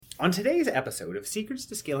On today's episode of Secrets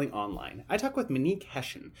to Scaling Online, I talk with Monique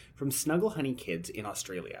Hession from Snuggle Hunny Kids in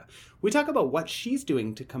Australia. We talk about what she's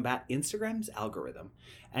doing to combat Instagram's algorithm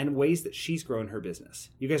and ways that she's grown her business.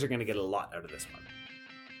 You guys are going to get a lot out of this one.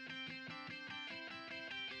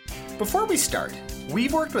 Before we start,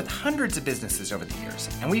 we've worked with hundreds of businesses over the years,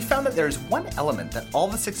 and we found that there's one element that all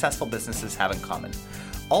the successful businesses have in common.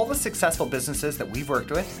 All the successful businesses that we've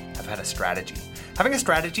worked with have had a strategy. Having a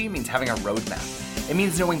strategy means having a roadmap. It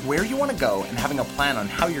means knowing where you want to go and having a plan on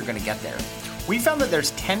how you're going to get there. We found that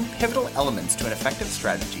there's 10 pivotal elements to an effective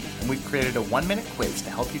strategy, and we've created a 1-minute quiz to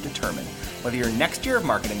help you determine whether your next year of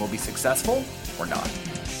marketing will be successful or not.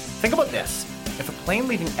 Think about this. If a plane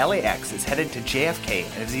leaving LAX is headed to JFK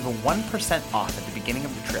and is even 1% off at the beginning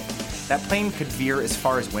of the trip, that plane could veer as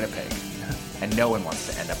far as Winnipeg. And no one wants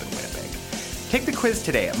to end up in Winnipeg. Take the quiz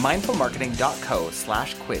today at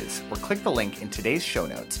mindfulmarketing.co/quiz or click the link in today's show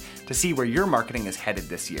notes to see where your marketing is headed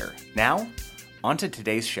this year. Now, on to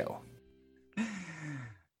today's show.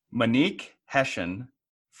 Monique Hession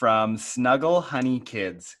from Snuggle Hunny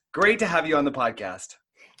Kids. Great to have you on the podcast.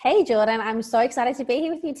 Hey, Jordan. I'm so excited to be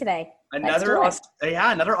here with you today. Another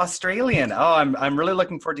Australian. Oh, I'm really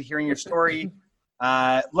looking forward to hearing your story.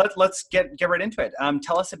 Let's get right into it.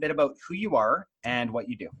 Tell us a bit about who you are and what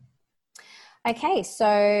you do. Okay, so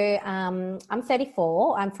I'm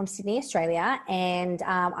 34. I'm from Sydney, Australia, and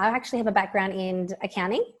I actually have a background in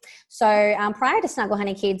accounting. So prior to Snuggle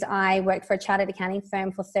Hunny Kids, I worked for a chartered accounting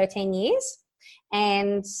firm for 13 years.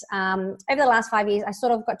 And over the last 5 years, I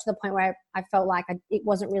sort of got to the point where I felt like it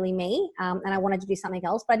wasn't really me, and I wanted to do something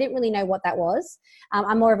else, but I didn't really know what that was.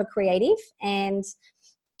 I'm more of a creative. And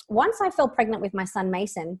once I fell pregnant with my son,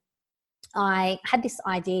 Mason, I had this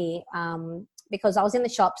idea because I was in the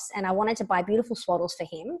shops and I wanted to buy beautiful swaddles for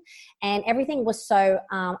him, and everything was so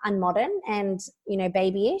unmodern and,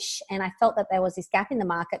 babyish. And I felt that there was this gap in the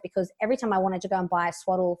market because every time I wanted to go and buy a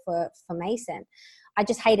swaddle for Mason, I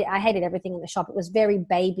hated everything in the shop. It was very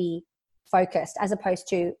baby focused as opposed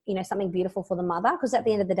to, something beautiful for the mother, because at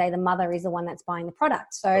the end of the day, the mother is the one that's buying the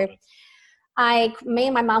product. So me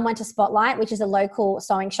and my mum went to Spotlight, which is a local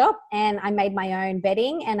sewing shop, and I made my own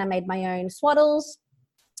bedding and I made my own swaddles.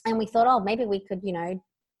 And we thought, maybe we could,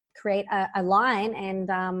 create a line and,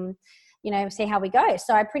 see how we go.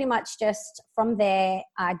 So I pretty much just from there,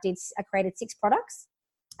 I created 6 products.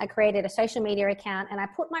 I created a social media account and I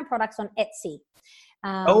put my products on Etsy.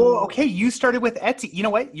 Okay. You started with Etsy. You know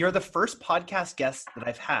what? You're the first podcast guest that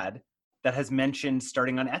I've had that has mentioned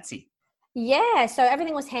starting on Etsy. Yeah. So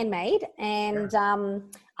everything was handmade. And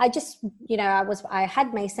I just, I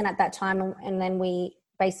had Mason at that time, and then we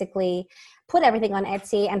basically put everything on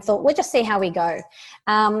Etsy and thought, we'll just see how we go.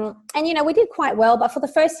 And, we did quite well. But for the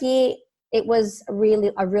first year, it was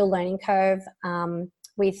really a real learning curve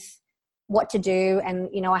with what to do. And,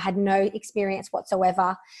 I had no experience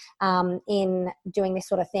whatsoever in doing this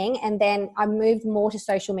sort of thing. And then I moved more to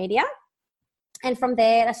social media. And from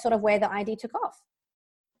there, that's sort of where the idea took off.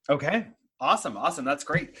 Okay. Awesome. That's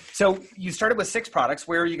great. So you started with 6 products.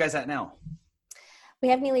 Where are you guys at now? We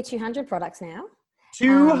have nearly 200 products now.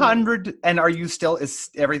 200. And is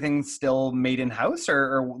everything still made in-house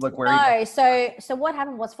or like where? No. So what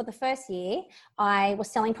happened was, for the first year, I was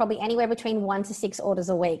selling probably anywhere between 1 to 6 orders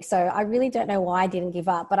a week. So I really don't know why I didn't give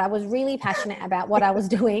up, but I was really passionate about what I was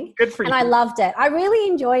doing. Good for you. And I loved it. I really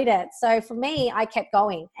enjoyed it. So for me, I kept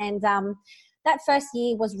going. And that first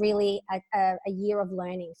year was really a year of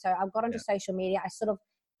learning. So I got onto social media. I sort of,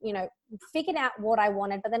 figured out what I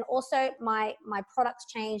wanted, but then also my products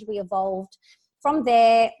changed. We evolved. From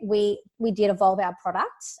there, we did evolve our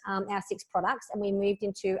products, our 6 products, and we moved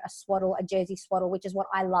into a jersey swaddle, which is what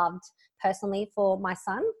I loved personally for my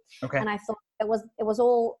son. Okay. And I thought it was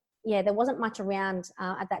all, there wasn't much around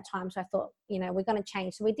at that time. So I thought, we're going to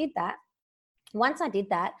change. So we did that. Once I did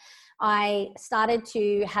that, I started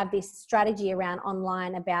to have this strategy around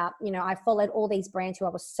online about, I followed all these brands who I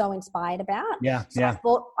was so inspired about. I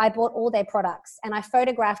bought all their products and I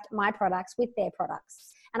photographed my products with their products.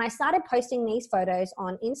 And I started posting these photos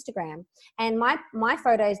on Instagram, and my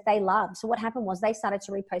photos they loved. So what happened was they started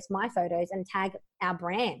to repost my photos and tag our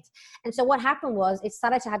brand. And so what happened was it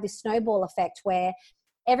started to have this snowball effect where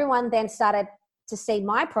everyone then started to see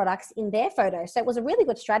my products in their photos. So it was a really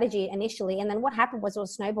good strategy initially. And then what happened was it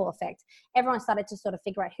was a snowball effect. Everyone started to sort of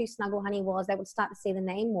figure out who Snuggle Hunny was. They would start to see the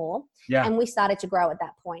name more. Yeah. And we started to grow at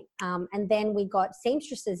that point. And then we got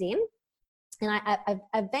seamstresses in. And I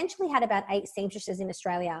eventually had about 8 seamstresses in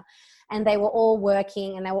Australia, and they were all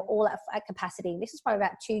working and they were all at capacity. This is probably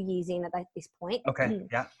about 2 years in at this point. Okay.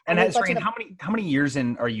 Yeah. And sorry, how many years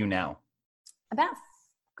in are you now? About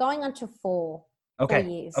going on to 4. 4 Okay.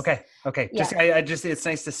 years. Okay. Yeah. Just it's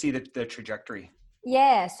nice to see the trajectory.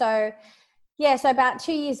 Yeah. So about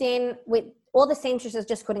 2 years in, with all the seamstresses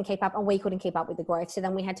just couldn't keep up, and we couldn't keep up with the growth. So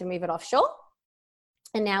then we had to move it offshore.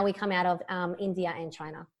 And now we come out of India and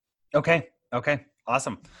China. Okay.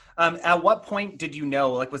 Awesome. At what point did you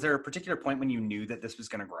know, like, was there a particular point when you knew that this was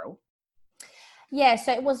going to grow? Yeah.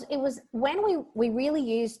 So it was when we really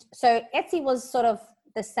used, so Etsy was sort of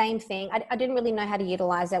the same thing. I didn't really know how to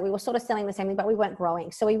utilize it. We were sort of selling the same thing, but we weren't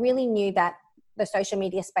growing. So we really knew that the social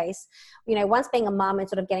media space, once being a mum and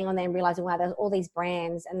sort of getting on there and realizing, wow, there's all these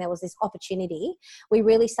brands and there was this opportunity, we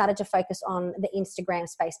really started to focus on the Instagram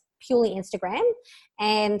space, purely Instagram.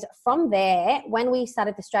 And from there, when we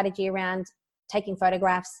started the strategy around taking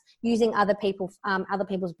photographs, using other people's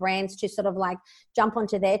brands to sort of like jump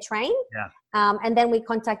onto their train. Yeah. And then we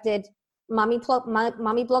contacted mummy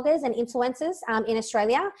bloggers and influencers in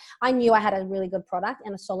Australia. I knew I had a really good product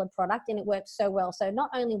and a solid product, and it worked so well. So not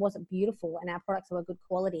only was it beautiful and our products were good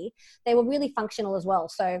quality, they were really functional as well.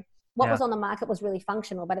 So what was on the market was really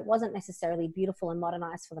functional, but it wasn't necessarily beautiful and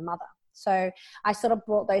modernized for the mother. So I sort of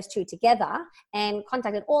brought those two together and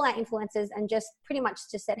contacted all our influencers and just pretty much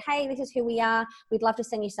just said, hey, this is who we are. We'd love to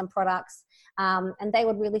send you some products. And they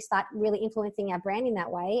would really start really influencing our brand in that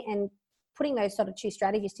way. And putting those sort of two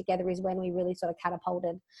strategies together is when we really sort of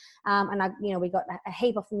catapulted. We got a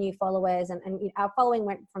heap of new followers, and our following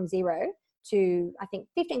went from 0 to, I think,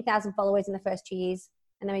 15,000 followers in the first 2 years.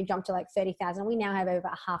 And then we jumped to like 30,000. We now have over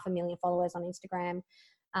 500,000 followers on Instagram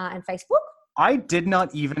and Facebook. I did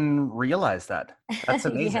not even realize that. That's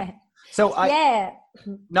amazing. Yeah. So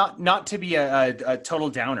not to be a total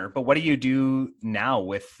downer, but what do you do now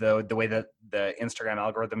with the way that the Instagram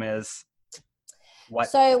algorithm is?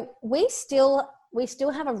 So we still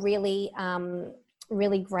have a really,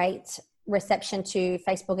 really great reception to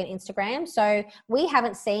Facebook and Instagram. So we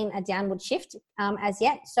haven't seen a downward shift as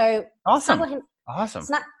yet. So awesome.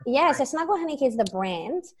 So Snuggle Hunny Kids, the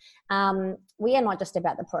brand, we are not just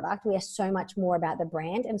about the product. We are so much more about the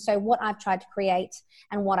brand. And so what I've tried to create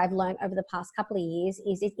and what I've learned over the past couple of years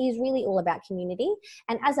is it is really all about community.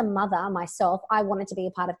 And as a mother myself, I wanted to be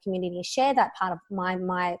a part of community and share that part of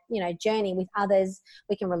my journey with others.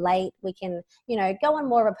 We can relate. We can, go on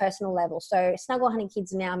more of a personal level. So Snuggle Hunny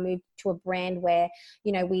Kids now moved to a brand where,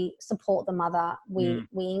 we support the mother.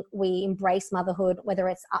 We embrace motherhood, whether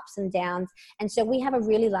it's ups and downs. And so we have a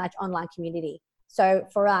really large online community. So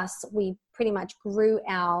for us, we pretty much grew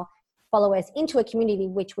our followers into a community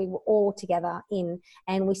which we were all together in,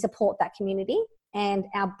 and we support that community, and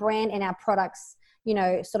our brand and our products,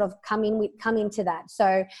 sort of come into that.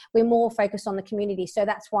 So we're more focused on the community. So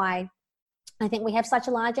that's why I think we have such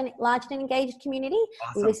a large and engaged community.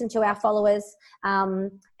 Awesome. We listen to our followers.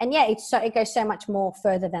 It goes so much more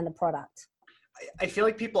further than the product. I feel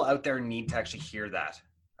like people out there need to actually hear that.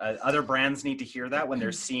 Other brands need to hear that when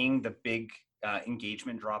they're seeing the big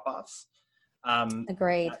engagement drop-offs.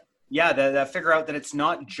 Agreed. That figure out that it's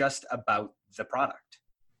not just about the product.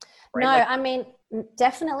 Right? No, I mean,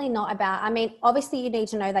 definitely not about, obviously you need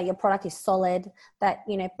to know that your product is solid, that,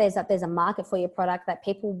 there's a market for your product, that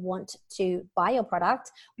people want to buy your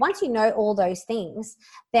product. Once you know all those things,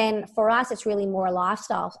 then for us, it's really more a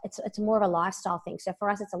lifestyle. It's more of a lifestyle thing. So for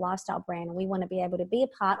us, it's a lifestyle brand, and we want to be able to be a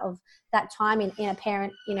part of that time in a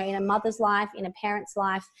parent, in a mother's life, in a parent's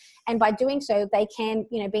life. And by doing so, they can,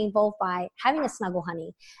 be involved by having a Snuggle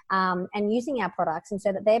Hunny and using our products, and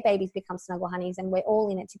so that their babies become Snuggle Hunnies and we're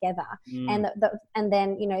all in it together. And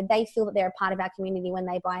then, they feel that they're a part of our community when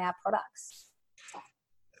they buy our products.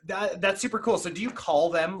 That's super cool. So do you call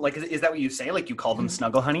them, like, is that what you say? Like, you call them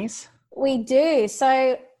Snuggle Hunnies? We do.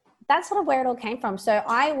 So that's sort of where it all came from. So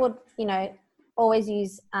I would, always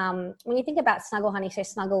use, when you think about Snuggle Hunny, so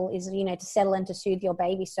snuggle is, to settle and to soothe your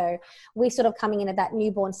baby. So we're sort of coming in at that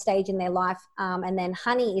newborn stage in their life. And then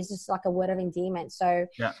honey is just like a word of endearment. So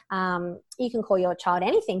you can call your child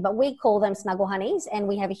anything, but we call them Snuggle Hunnies, and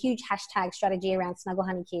we have a huge hashtag strategy around Snuggle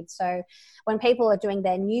Hunny Kids. So when people are doing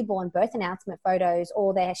their newborn birth announcement photos,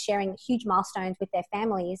 or they're sharing huge milestones with their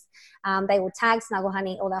families, they will tag Snuggle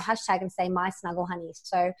Hunny, or they'll hashtag and say my Snuggle Hunnies.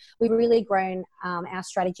 So we've really grown our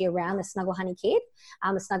strategy around the Snuggle Hunny Kid,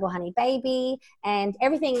 the Snuggle Hunny baby, and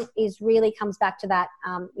everything comes back to that.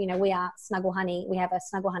 We are Snuggle Hunny. We have a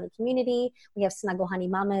Snuggle Hunny community. We have Snuggle Hunny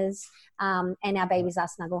mamas, and our babies are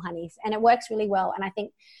Snuggle Hunnies, and it works really well. And I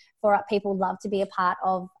think people love to be a part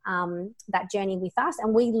of that journey with us,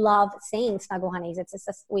 and we love seeing Snuggle Hunnies. It's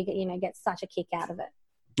just we get such a kick out of it.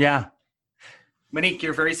 Yeah, Monique,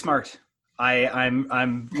 you're very smart.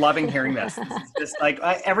 I'm loving hearing this. This is just like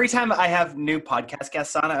every time I have new podcast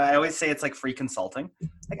guests on, I always say it's like free consulting.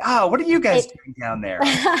 Like, what are you guys doing down there?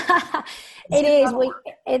 It is.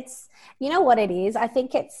 It's, you know what it is? I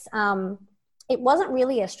think it's, it wasn't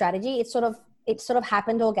really a strategy. It sort of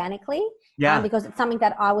happened organically. Because it's something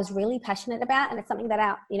that I was really passionate about, and it's something that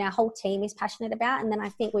our whole team is passionate about. And then I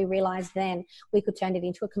think we realized then we could turn it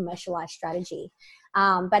into a commercialized strategy.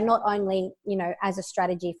 But not only, as a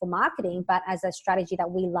strategy for marketing, but as a strategy that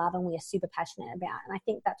we love and we are super passionate about. And I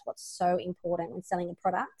think that's what's so important when selling a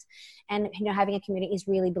product. And, having a community is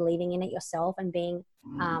really believing in it yourself and being,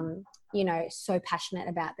 so passionate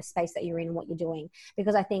about the space that you're in and what you're doing.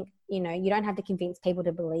 Because I think, you don't have to convince people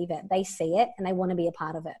to believe it. They see it and they want to be a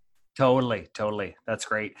part of it. Totally. That's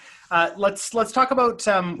great. Let's talk about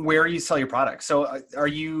where you sell your products. So are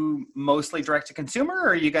you mostly direct to consumer,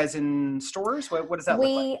 or are you guys in stores? What does that look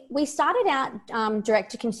like? We started out direct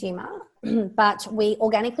to consumer, but we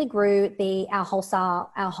organically grew our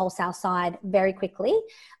wholesale side very quickly.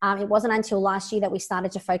 It wasn't until last year that we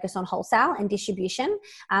started to focus on wholesale and distribution.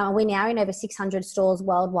 We're now in over 600 stores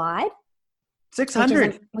worldwide.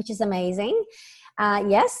 600? Which is amazing.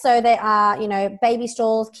 Yes. So there are, baby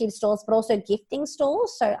stores, kids stores, but also gifting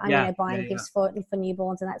stores. So I'm buying gifts for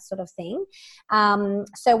newborns and that sort of thing.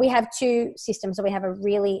 So we have two systems. So we have a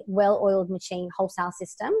really well-oiled machine wholesale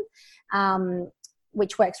system,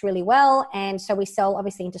 which works really well. And so we sell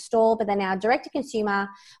obviously into store, but then our direct to consumer,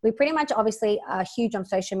 we pretty much obviously are huge on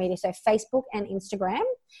social media. So Facebook and Instagram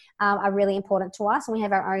are really important to us. And we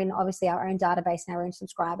have our own database and our own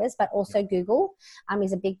subscribers, but also Google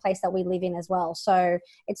is a big place that we live in as well. So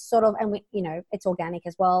it's sort of, and we, it's organic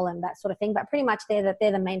as well and that sort of thing, but pretty much they're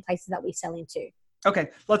the main places that we sell into. Okay,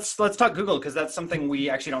 let's talk Google, because that's something we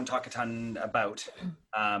actually don't talk a ton about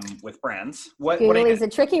with brands. Google is a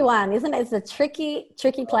tricky one, isn't it? It's a tricky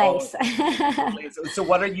place. So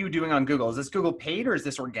what are you doing on Google? Is this Google paid or is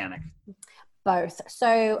this organic? Both.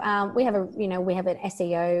 So we have an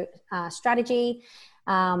SEO strategy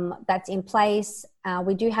that's in place.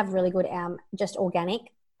 We do have really good just organic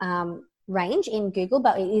range in Google,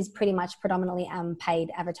 but it is pretty much predominantly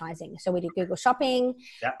paid advertising. So we do Google Shopping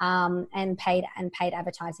and paid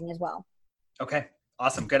advertising as well. Okay,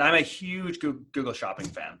 awesome, good. I'm a huge Google Shopping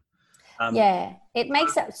fan. It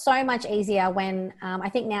makes it so much easier when I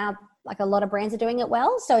think now like a lot of brands are doing it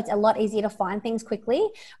well. So it's a lot easier to find things quickly.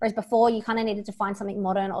 Whereas before you kind of needed to find something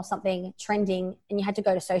modern or something trending and you had to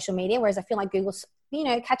go to social media. Whereas I feel like Google's,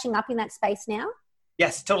 catching up in that space now.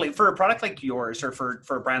 Yes, totally. For a product like yours or for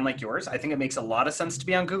a brand like yours, I think it makes a lot of sense to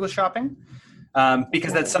be on Google Shopping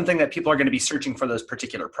because that's something that people are going to be searching for those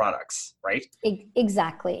particular products, right?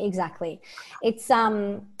 Exactly. It's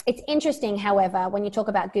interesting, however, when you talk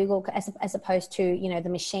about Google as opposed to, the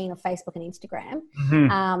machine of Facebook and Instagram,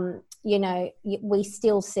 we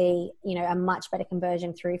still see, a much better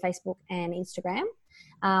conversion through Facebook and Instagram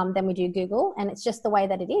than we do Google. And it's just the way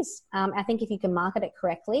that it is. I think if you can market it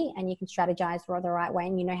correctly and you can strategize the right way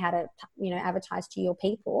and you know how to, advertise to your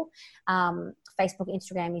people, Facebook,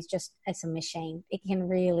 Instagram it's a machine. It can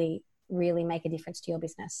really, really make a difference to your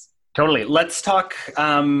business. Totally. Let's talk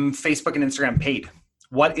Facebook and Instagram paid.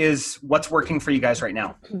 What's working for you guys right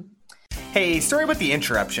now? Hey, sorry about the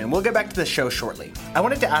interruption. We'll get back to the show shortly. I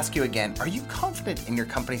wanted to ask you again, are you confident in your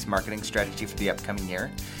company's marketing strategy for the upcoming year?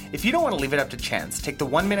 If you don't want to leave it up to chance, take the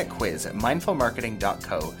 1-minute quiz at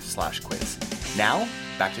mindfulmarketing.co/quiz. Now,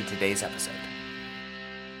 back to today's episode.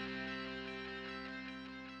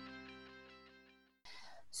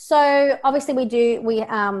 So obviously we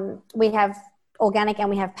have organic and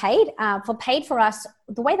we have paid. For paid for us,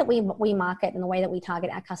 the way that we market and the way that we target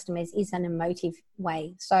our customers is an emotive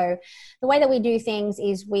way. So the way that we do things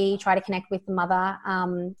is we try to connect with the mother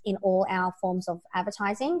in all our forms of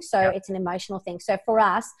advertising. So it's an emotional thing. So for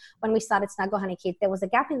us, when we started Snuggle Hunny Kids, there was a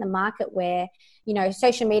gap in the market where,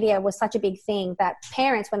 social media was such a big thing that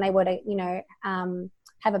parents, when they were to,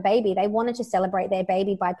 have a baby, they wanted to celebrate their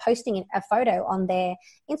baby by posting a photo on their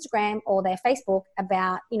Instagram or their Facebook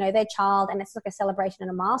about, their child, and it's like a celebration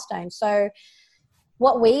and a milestone. So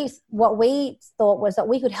what we thought was that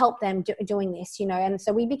we could help them doing this, and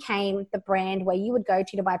so we became the brand where you would go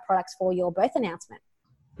to buy products for your birth announcement.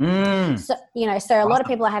 So, a lot of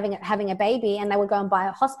people are having a baby and they would go and buy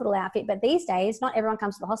a hospital outfit. But these days, not everyone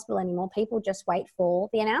comes to the hospital anymore. People just wait for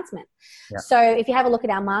the announcement. Yeah. So if you have a look at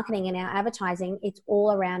our marketing and our advertising, it's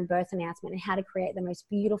all around birth announcement and how to create the most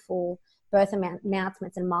beautiful birth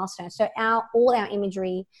announcements and milestones. So all our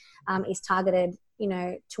imagery is targeted,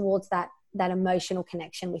 towards that emotional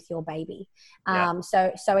connection with your baby.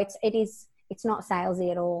 So it's not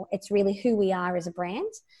salesy at all. It's really who we are as a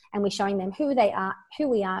brand, and we're showing them who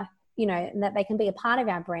we are, that they can be a part of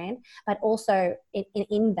our brand, but also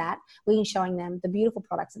in that we are showing them the beautiful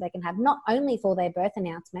products that they can have, not only for their birth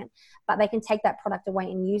announcement, but they can take that product away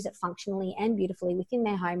and use it functionally and beautifully within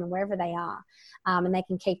their home and wherever they are. And they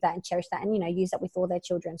can keep that and cherish that and, use that with all their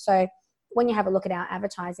children. So when you have a look at our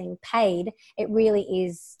advertising paid, it really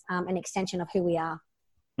is an extension of who we are.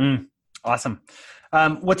 Awesome.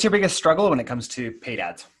 What's your biggest struggle when it comes to paid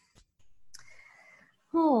ads?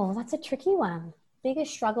 Oh, that's a tricky one.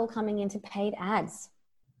 Biggest struggle coming into paid ads?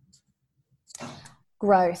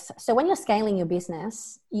 Growth. So when you're scaling your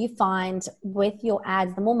business, you find with your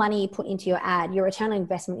ads, the more money you put into your ad, your return on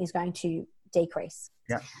investment is going to decrease.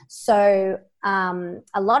 Yeah. So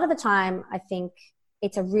a lot of the time, I think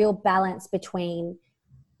it's a real balance between,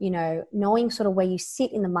 knowing sort of where you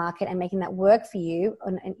sit in the market and making that work for you.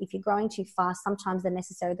 And if you're growing too fast, sometimes the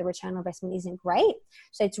return on investment isn't great.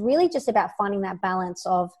 So it's really just about finding that balance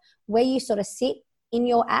of where you sort of sit in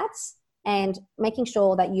your ads and making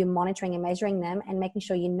sure that you're monitoring and measuring them and making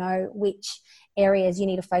sure you know which areas you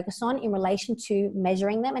need to focus on in relation to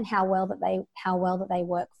measuring them and how well that they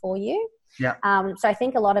work for you. Yeah. So I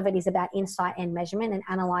think a lot of it is about insight and measurement and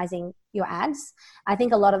analyzing your ads. I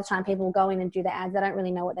think a lot of the time people will go in and do the ads. They don't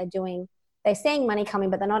really know what they're doing. They're seeing money coming,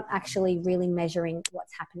 but they're not actually really measuring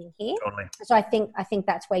what's happening here. Totally. So I think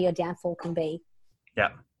that's where your downfall can be.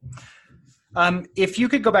 Yeah. If you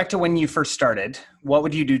could go back to when you first started, what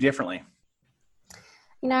would you do differently?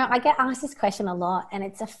 I get asked this question a lot and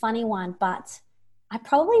it's a funny one, but I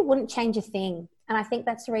probably wouldn't change a thing. And I think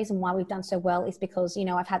that's the reason why we've done so well is because,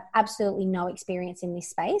 I've had absolutely no experience in this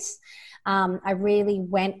space. I really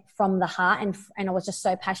went from the heart and I was just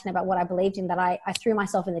so passionate about what I believed in that I threw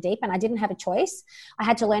myself in the deep and I didn't have a choice. I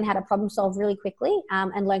had to learn how to problem solve really quickly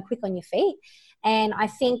and learn quick on your feet. And I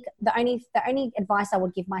think the only advice I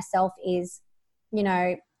would give myself is,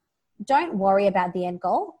 don't worry about the end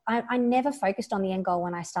goal. I never focused on the end goal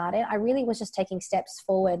when I started. I really was just taking steps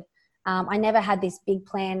forward. I never had this big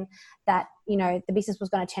plan that, the business was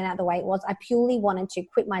going to turn out the way it was. I purely wanted to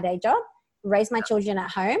quit my day job, raise my children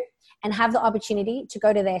at home and have the opportunity to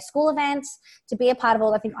go to their school events, to be a part of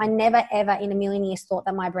all the things. I never, ever in a million years thought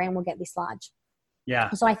that my brand will get this large. Yeah.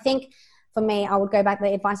 So I think for me, I would go back,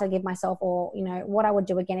 the advice I give myself or, what I would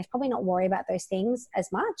do again is probably not worry about those things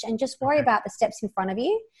as much and just worry about the steps in front of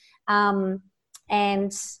you. And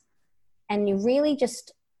you really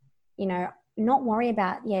just, not worry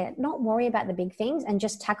about the big things and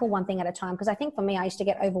just tackle one thing at a time. Because I think for me, I used to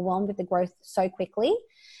get overwhelmed with the growth so quickly.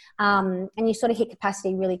 And you sort of hit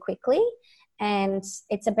capacity really quickly. And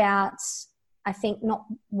it's about, I think, not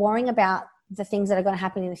worrying about the things that are going to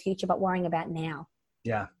happen in the future, but worrying about now.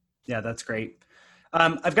 Yeah. Yeah, that's great.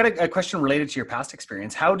 I've got a question related to your past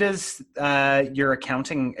experience. How does your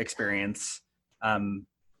accounting experience, how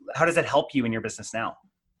does it help you in your business now?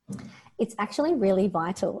 It's actually really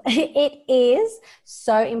vital. It is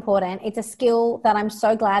so important. It's a skill that I'm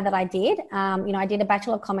so glad that I did. I did a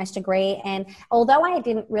Bachelor of Commerce degree, and although I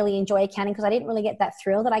didn't really enjoy accounting because I didn't really get that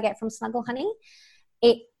thrill that I get from Snuggle, Hunny,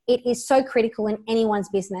 it is so critical in anyone's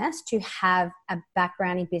business to have a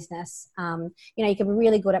background in business. You can be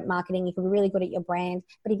really good at marketing, you can be really good at your brand,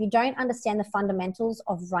 but if you don't understand the fundamentals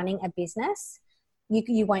of running a business,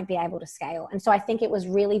 you won't be able to scale. And so I think it was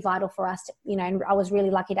really vital for us to, and I was really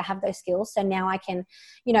lucky to have those skills. So now I can,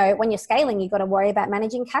 when you're scaling, you've got to worry about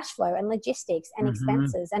managing cash flow and logistics and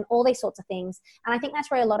expenses and all these sorts of things. And I think that's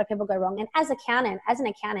where a lot of people go wrong. And as an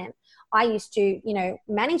accountant, I used to,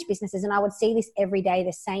 manage businesses and I would see this every day.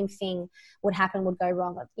 The same thing would go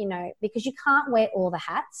wrong, because you can't wear all the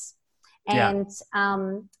hats. And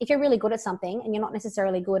if you're really good at something and you're not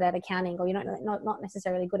necessarily good at accounting or you're not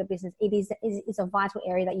necessarily good at business, it is a vital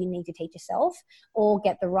area that you need to teach yourself or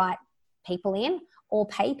get the right people in or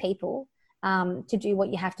pay people to do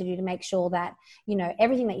what you have to do to make sure that,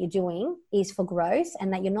 everything that you're doing is for growth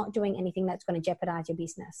and that you're not doing anything that's going to jeopardize your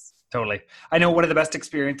business. Totally. I know one of the best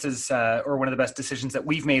experiences or one of the best decisions that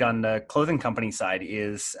we've made on the clothing company side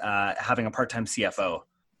is having a part-time CFO.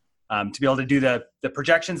 To be able to do the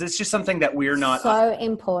projections. It's just something that we're not. So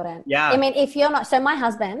important. Yeah. I mean, if you're not, so my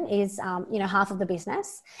husband is, half of the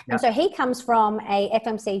business. Yeah. And so he comes from a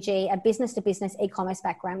FMCG, a business to business e-commerce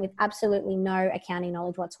background with absolutely no accounting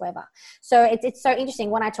knowledge whatsoever. So it's so interesting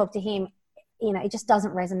when I talk to him, it just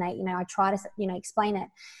doesn't resonate. I try to, explain it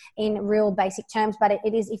in real basic terms, but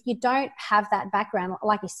it is, if you don't have that background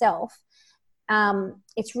like yourself,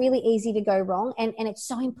 it's really easy to go wrong. And it's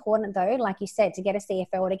so important though, like you said, to get a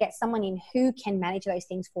CFO or to get someone in who can manage those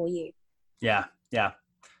things for you. Yeah. Yeah.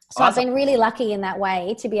 So awesome. I've been really lucky in that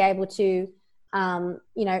way to be able to,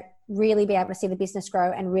 really be able to see the business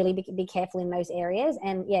grow and really be careful in those areas.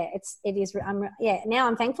 And now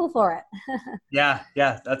I'm thankful for it. Yeah,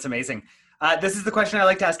 that's amazing. This is the question I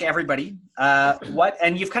like to ask everybody.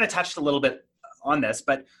 And you've kind of touched a little bit on this,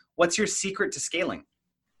 but what's your secret to scaling?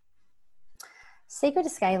 Secret to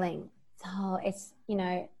scaling. Oh, it's,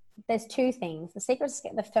 there's two things.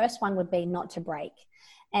 The first one would be not to break.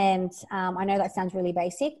 And I know that sounds really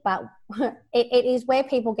basic, but it is where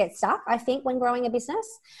people get stuck, I think, when growing a business.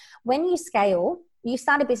 When you scale, you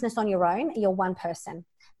start a business on your own, you're one person.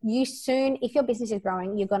 If your business is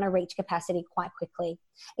growing, you're going to reach capacity quite quickly.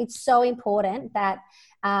 It's so important that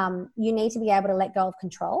you need to be able to let go of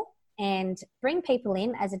control and bring people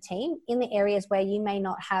in as a team in the areas where you may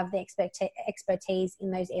not have the expertise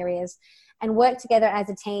in those areas, and work together as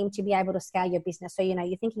a team to be able to scale your business. So,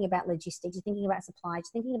 you're thinking about logistics, you're thinking about supply, you're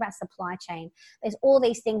thinking about supply chain. There's all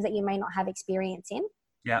these things that you may not have experience in.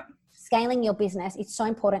 Yeah. Scaling your business, it's so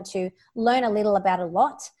important to learn a little about a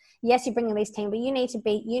lot. Yes, you're bringing this team, but you need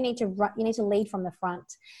to lead from the front,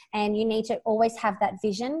 and you need to always have that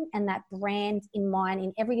vision and that brand in mind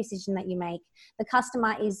in every decision that you make. The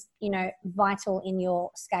customer is, vital in your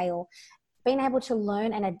scale. Being able to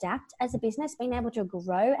learn and adapt as a business, being able to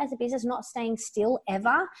grow as a business, not staying still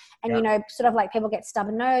ever. And, sort of like people get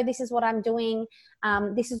stubborn. No, this is what I'm doing.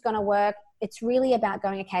 This is going to work. It's really about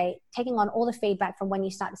going, okay, taking on all the feedback from when you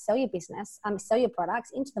start to sell your business, sell your products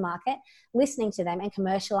into the market, listening to them and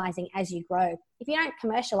commercializing as you grow. If you don't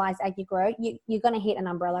commercialize as you grow, you're going to hit an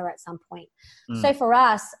umbrella at some point. So for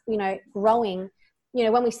us, growing,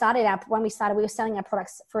 when we started, we were selling our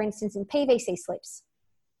products, for instance, in PVC slips.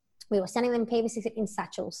 We were sending them PVC in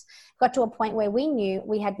satchels. Got to a point where we knew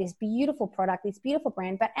we had this beautiful product, this beautiful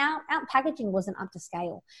brand, but our packaging wasn't up to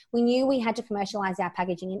scale. We knew we had to commercialize our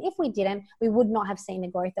packaging. And if we didn't, we would not have seen the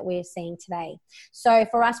growth that we're seeing today. So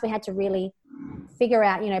for us, we had to really figure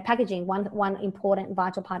out, packaging, one important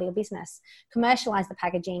vital part of your business, commercialize the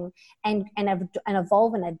packaging and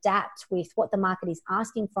evolve and adapt with what the market is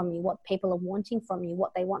asking from you, what people are wanting from you,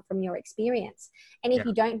 what they want from your experience. And if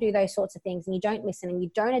you don't do those sorts of things and you don't listen and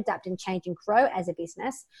you don't adapt and change and grow as a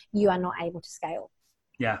business, you are not able to scale.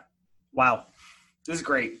 Yeah. Wow. This is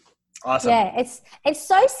great. Awesome. Yeah. It's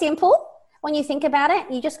so simple. When you think about it,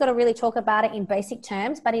 you just got to really talk about it in basic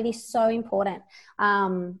terms, but it is so important.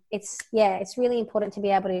 It's really important to be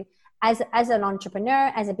able to, as an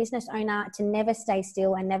entrepreneur, as a business owner, to never stay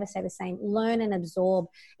still and never stay the same. Learn and absorb.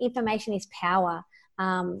 Information is power,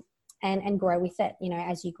 and grow with it,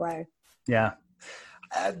 as you grow. Yeah.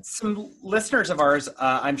 Some listeners of ours,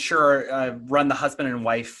 I'm sure, run the husband and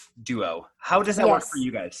wife duo. How does that work for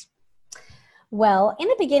you guys? Well, in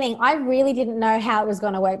the beginning, I really didn't know how it was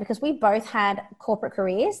going to work because we both had corporate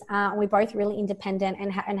careers. We both really independent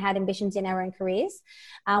and had ambitions in our own careers.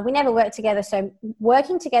 We never worked together. So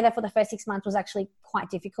working together for the first 6 months was actually quite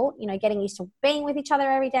difficult, getting used to being with each other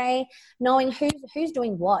every day, knowing who's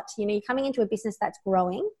doing what. You're coming into a business that's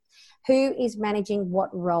growing, who is managing what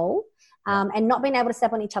role. And not being able to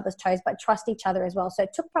step on each other's toes, but trust each other as well. So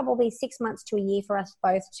it took probably 6 months to a year for us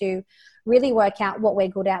both to really work out what we're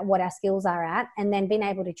good at, what our skills are at, and then being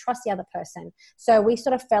able to trust the other person. So we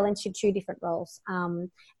sort of fell into two different roles.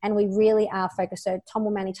 And we really are focused. So Tom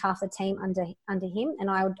will manage half the team under him,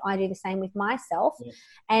 and I do the same with myself. Yeah.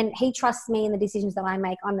 And he trusts me in the decisions that I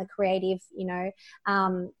make. I'm the creative,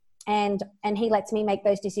 and he lets me make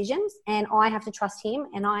those decisions, and I have to trust him,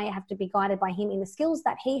 and I have to be guided by him in the skills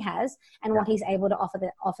that he has and what he's able to offer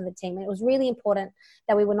the team. And it was really important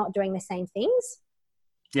that we were not doing the same things,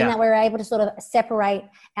 and that we were able to sort of separate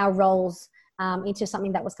our roles into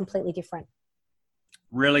something that was completely different.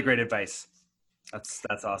 Really great advice.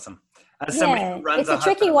 That's awesome. As somebody who runs it's a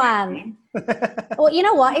tricky one. Well, you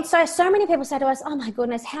know what? It's so many people say to us, "Oh my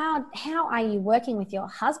goodness, how are you working with your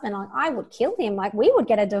husband? Like, I would kill him. Like, we would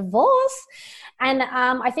get a divorce." And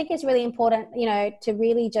I think it's really important, to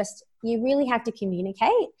really you really have to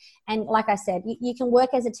communicate. And like I said, you can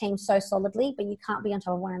work as a team so solidly, but you can't be on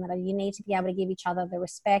top of one another. You need to be able to give each other the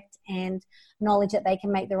respect and knowledge that they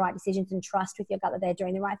can make the right decisions, and trust with your gut that they're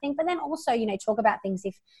doing the right thing. But then also, talk about things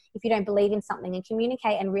if you don't believe in something, and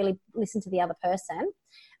communicate and really listen to the other person.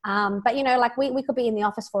 But like we could be in the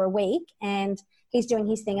office for a week and he's doing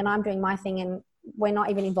his thing and I'm doing my thing, and we're not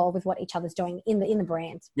even involved with what each other's doing in the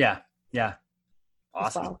brand. Yeah.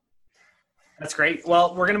 Awesome. Well. That's great.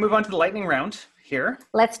 Well, we're going to move on to the lightning round here.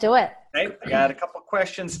 Let's do it. Okay. I got a couple of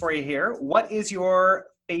questions for you here. What is your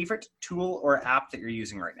favorite tool or app that you're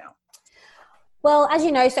using right now? Well, as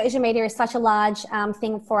you know, social media is such a large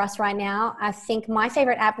thing for us right now. I think my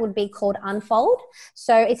favorite app would be called Unfold.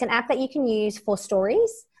 So it's an app that you can use for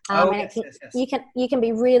stories. You can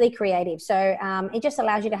be really creative. So it just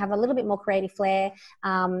allows you to have a little bit more creative flair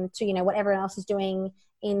to, you know, what everyone else is doing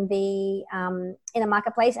in the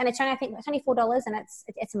marketplace. And I think it's only $4, and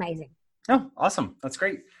it's amazing. Oh, awesome. That's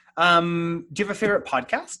great. Do you have a favorite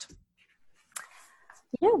podcast?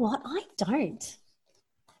 You know what? I don't.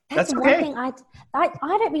 That's one okay. thing I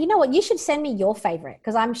don't. You know what? You should send me your favorite,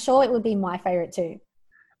 because I'm sure it would be my favorite too.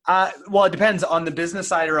 Well, it depends on the business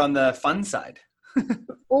side or on the fun side.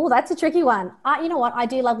 Oh, that's a tricky one. You know what? I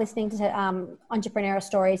do love listening to entrepreneurial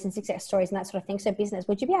stories and success stories and that sort of thing. So business,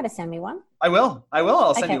 would you be able to send me one? I will.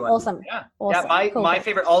 I'll send you one. Awesome. Yeah. Awesome. Yeah. Cool. My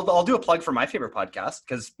favorite, I'll do a plug for my favorite podcast,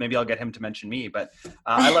 because maybe I'll get him to mention me, but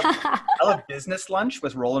I love Business Lunch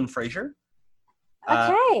with Roland Fraser.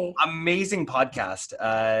 Okay. Amazing podcast.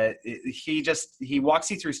 He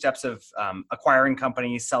walks you through steps of acquiring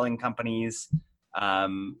companies, selling companies,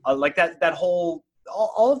 like that whole,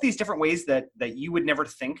 all of these different ways that you would never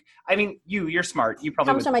think. I mean, you're smart. You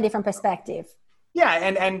probably comes from a different perspective. Yeah,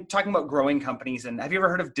 and talking about growing companies. And have you ever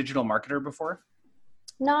heard of Digital Marketer before?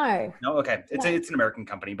 No. No. Okay. It's an American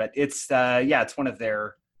company, but it's one of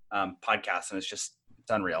their podcasts, and it's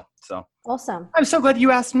unreal. So awesome. I'm so glad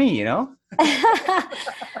you asked me, you know?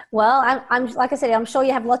 Well, I'm like I said, I'm sure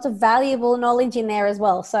you have lots of valuable knowledge in there as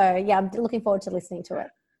well. So yeah, I'm looking forward to listening to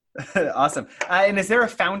it. Awesome. And is there a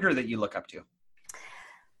founder that you look up to?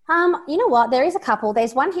 You know what? There is a couple.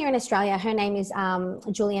 There's one here in Australia. Her name is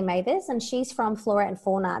Julia Mathers, and she's from Flora and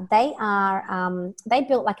Fauna. They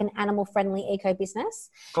built like an animal-friendly eco business,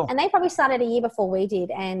 cool. And they probably started a year before we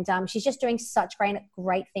did. And she's just doing such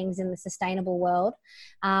great things in the sustainable world.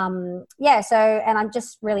 And I'm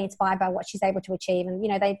just really inspired by what she's able to achieve. And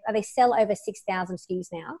you know, they sell over 6,000 SKUs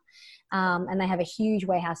now, and they have a huge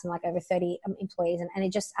warehouse and like over 30 employees, and they're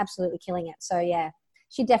just absolutely killing it. So yeah,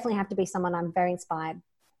 she'd definitely have to be someone I'm very inspired.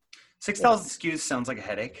 6,000 SKUs sounds like a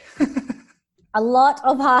headache. A lot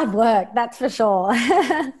of hard work, that's for sure.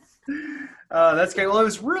 That's great. Well, it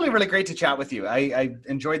was really, really great to chat with you. I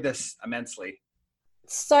enjoyed this immensely.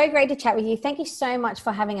 So great to chat with you. Thank you so much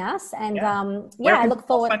for having us. And I look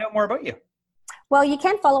forward to find out more about you. Well, you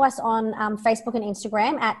can follow us on Facebook and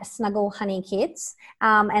Instagram at Snuggle Hunny Kids,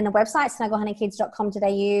 and the website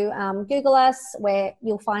snugglehoneykids.com.au. Google us, where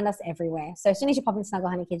you'll find us everywhere. So as soon as you pop in Snuggle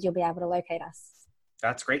Hunny Kids, you'll be able to locate us.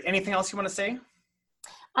 That's great. Anything else you want to say?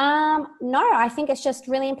 No, I think it's just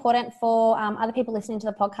really important for other people listening to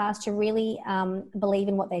the podcast to really believe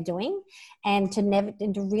in what they're doing, and to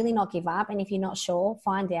really not give up. And if you're not sure,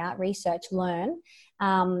 find out, research, learn,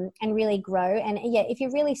 and really grow. And yeah, if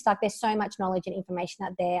you're really stuck, there's so much knowledge and information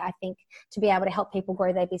out there, I think, to be able to help people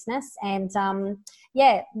grow their business. And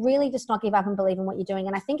really just not give up and believe in what you're doing.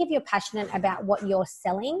 And I think if you're passionate about what you're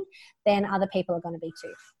selling, then other people are going to be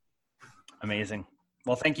too. Amazing.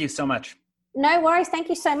 Well, thank you so much. No worries. Thank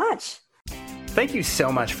you so much. Thank you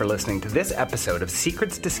so much for listening to this episode of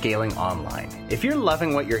Secrets to Scaling Online. If you're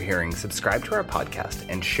loving what you're hearing, subscribe to our podcast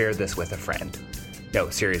and share this with a friend. No,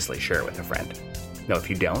 seriously, share it with a friend. No, if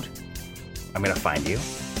you don't, I'm going to find you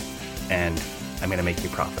and I'm going to make you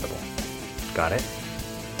profitable. Got it?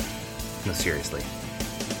 No, seriously.